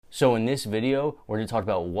So in this video, we're going to talk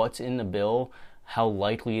about what's in the bill, how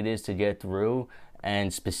likely it is to get through,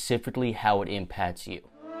 and specifically how it impacts you.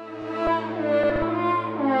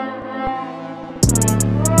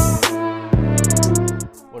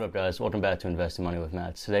 What up, guys? Welcome back to Investing Money with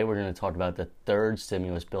Matt. Today we're going to talk about the third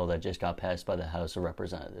stimulus bill that just got passed by the House of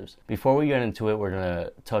Representatives. Before we get into it, we're going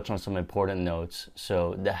to touch on some important notes.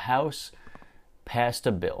 So the House passed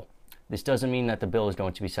a bill. This doesn't mean that the bill is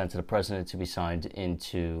going to be sent to the president to be signed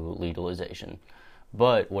into legalization.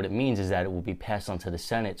 But what it means is that it will be passed on to the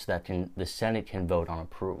Senate so that the Senate can vote on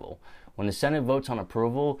approval. When the Senate votes on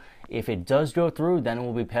approval, if it does go through, then it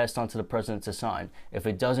will be passed on to the president to sign. If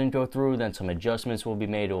it doesn't go through, then some adjustments will be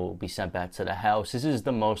made. It will be sent back to the House. This is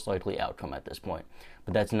the most likely outcome at this point.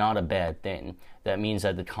 But that's not a bad thing. That means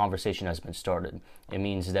that the conversation has been started. It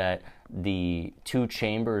means that the two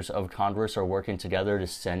chambers of Congress are working together to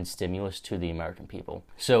send stimulus to the American people.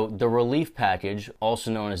 So the relief package,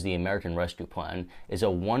 also known as the American Rescue Plan, is a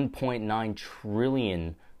 $1.9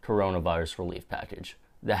 trillion coronavirus relief package.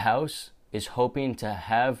 The House is hoping to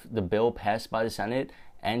have the bill passed by the Senate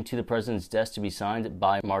and to the president's desk to be signed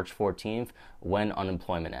by March 14th when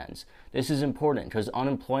unemployment ends. This is important because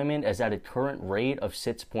unemployment is at a current rate of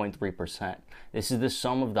 6.3%. This is the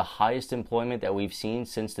sum of the highest employment that we've seen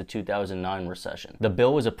since the 2009 recession. The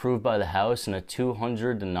bill was approved by the House in a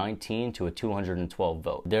 219 to a 212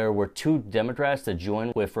 vote. There were two Democrats that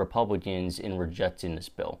joined with Republicans in rejecting this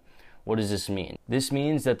bill. What does this mean? This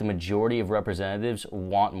means that the majority of representatives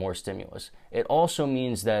want more stimulus. It also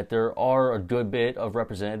means that there are a good bit of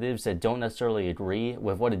representatives that don't necessarily agree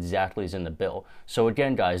with what exactly is in the bill. So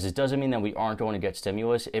again, guys, this doesn't mean that we aren't going to get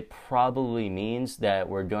stimulus. It probably means that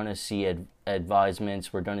we're going to see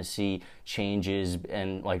advisements, we're going to see changes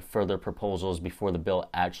and further proposals before the bill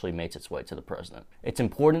actually makes its way to the president. It's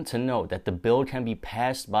important to note that the bill can be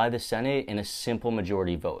passed by the Senate in a simple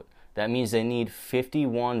majority vote. That means they need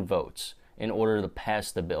 51 votes in order to pass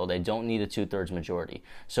the bill. They don't need a 2/3 majority.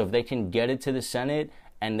 So if they can get it to the Senate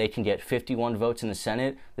and they can get 51 votes in the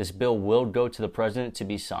Senate, this bill will go to the president to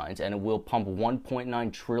be signed, and it will pump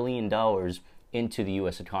 $1.9 trillion into the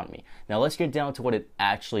U.S. economy. Now let's get down to what it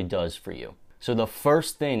actually does for you. So the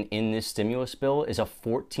first thing in this stimulus bill is a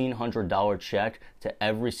 $1,400 check to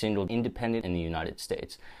every single independent in the United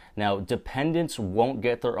States. Now, dependents won't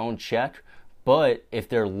get their own check, but if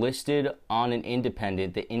they're listed on an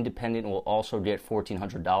independent, the independent will also get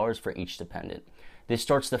 $1,400 for each dependent. This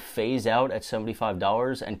starts to phase out at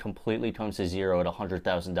 $75 and completely comes to zero at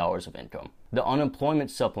 $100,000 of income. The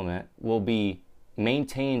unemployment supplement will be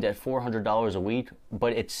maintained at $400 a week,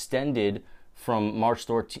 but extended from March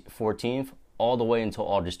 14th all the way until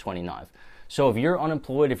August 29th. So if you're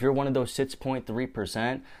unemployed, if you're one of those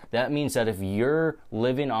 6.3%, that means that if you're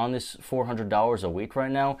living on this $400 a week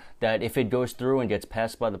right now, that if it goes through and gets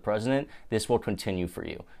passed by the president, this will continue for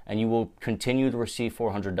you. And you will continue to receive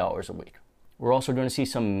 $400 a week. We're also going to see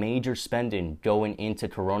some major spending going into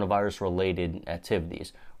coronavirus-related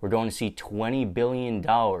activities. We're going to see $20 billion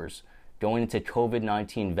going into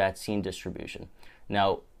COVID-19 vaccine distribution.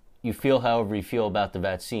 Now, you feel however you feel about the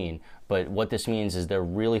vaccine, but what this means is they're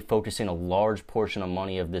really focusing a large portion of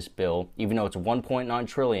money of this bill, even though it's $1.9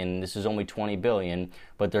 trillion, this is only $20 billion,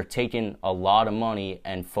 but they're taking a lot of money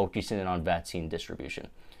and focusing it on vaccine distribution.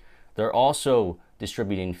 They're also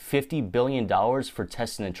distributing $50 billion for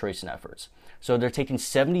testing and tracing efforts. So they're taking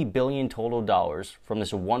 $70 billion total dollars from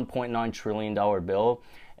this $1.9 trillion bill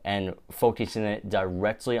and focusing it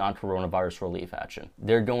directly on coronavirus relief action.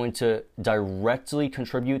 They're going to directly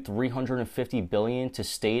contribute $350 billion to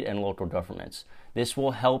state and local governments. This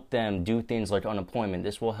will help them do things like unemployment.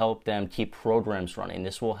 This will help them keep programs running.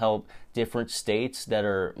 This will help different states that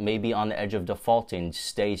are maybe on the edge of defaulting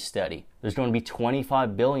stay steady. There's going to be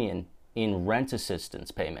 $25 billion in rent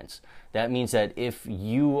assistance payments. That means that if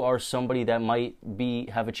you are somebody that might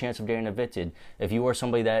have a chance of getting evicted, if you are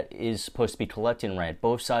somebody that is supposed to be collecting rent,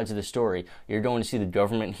 both sides of the story, you're going to see the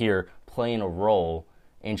government here playing a role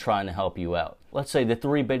in trying to help you out. Let's say the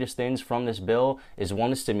three biggest things from this bill is one,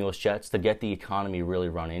 the stimulus checks to get the economy really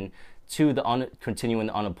running, two, continuing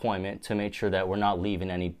the unemployment to make sure that we're not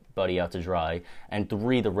leaving anybody out to dry, and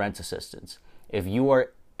three, the rent assistance. If you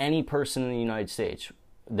are any person in the United States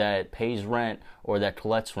that pays rent or that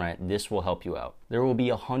collects rent, this will help you out. There will be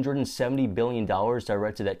 $170 billion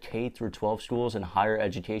directed at K through 12 schools and higher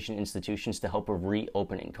education institutions to help with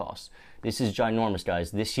reopening costs. This is ginormous,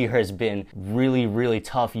 guys. This year has been really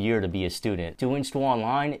tough year to be a student. Doing school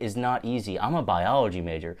online is not easy. I'm a biology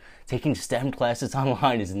major. Taking STEM classes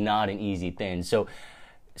online is not an easy thing. So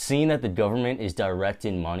seeing that the government is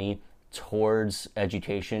directing money towards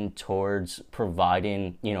education, towards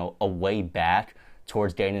providing, a way back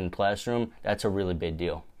towards getting in the classroom, that's a really big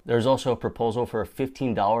deal. There's also a proposal for a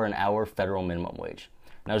 $15 an hour federal minimum wage.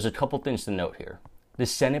 Now, there's a couple things to note here. The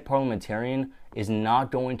Senate parliamentarian is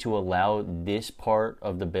not going to allow this part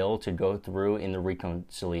of the bill to go through in the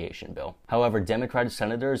reconciliation bill. However, Democratic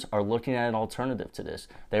senators are looking at an alternative to this.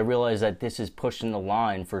 They realize that this is pushing the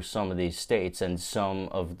line for some of these states and some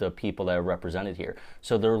of the people that are represented here.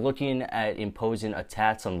 So they're looking at imposing a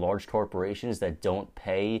tax on large corporations that don't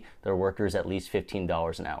pay their workers at least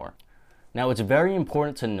 $15 an hour. Now, it's very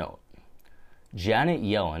important to note, Janet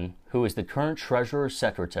Yellen, who is the current Treasurer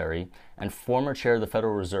Secretary and former chair of the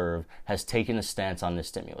Federal Reserve, has taken a stance on this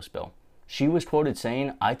stimulus bill. She was quoted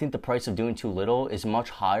saying, "I think the price of doing too little is much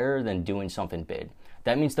higher than doing something big."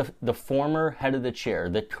 That means the former head of the chair,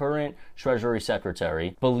 the current Treasury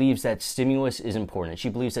Secretary, believes that stimulus is important. She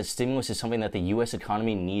believes that stimulus is something that the U.S.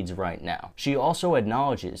 economy needs right now. She also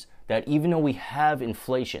acknowledges that even though we have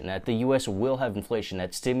inflation, that the U.S. will have inflation,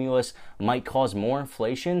 that stimulus might cause more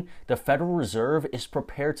inflation, the Federal Reserve is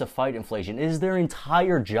prepared to fight inflation. It is their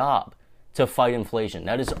entire job to fight inflation.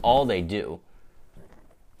 That is all they do.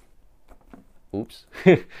 Oops.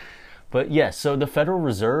 But yes, so the Federal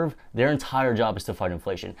Reserve, their entire job is to fight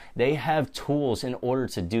inflation. They have tools in order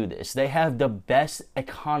to do this. They have the best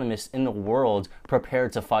economists in the world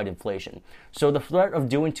prepared to fight inflation. So the threat of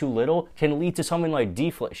doing too little can lead to something like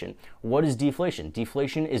deflation. What is deflation?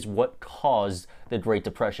 Deflation is what caused the Great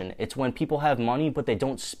Depression. It's when people have money, but they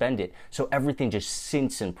don't spend it, so everything just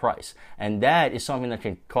sinks in price. And that is something that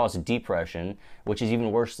can cause a depression, which is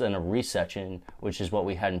even worse than a recession, which is what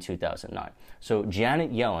we had in 2009. So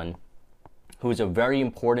Janet Yellen, who is a very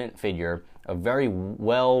important figure, a very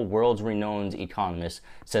world-renowned economist,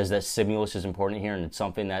 says that stimulus is important here and it's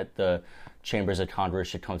something that the chambers of Congress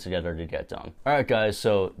should come together to get done. All right, guys,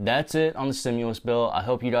 so that's it on the stimulus bill. I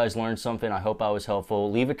hope you guys learned something. I hope I was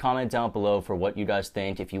helpful. Leave a comment down below for what you guys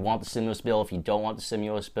think, if you want the stimulus bill, if you don't want the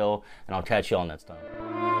stimulus bill, and I'll catch you all next time.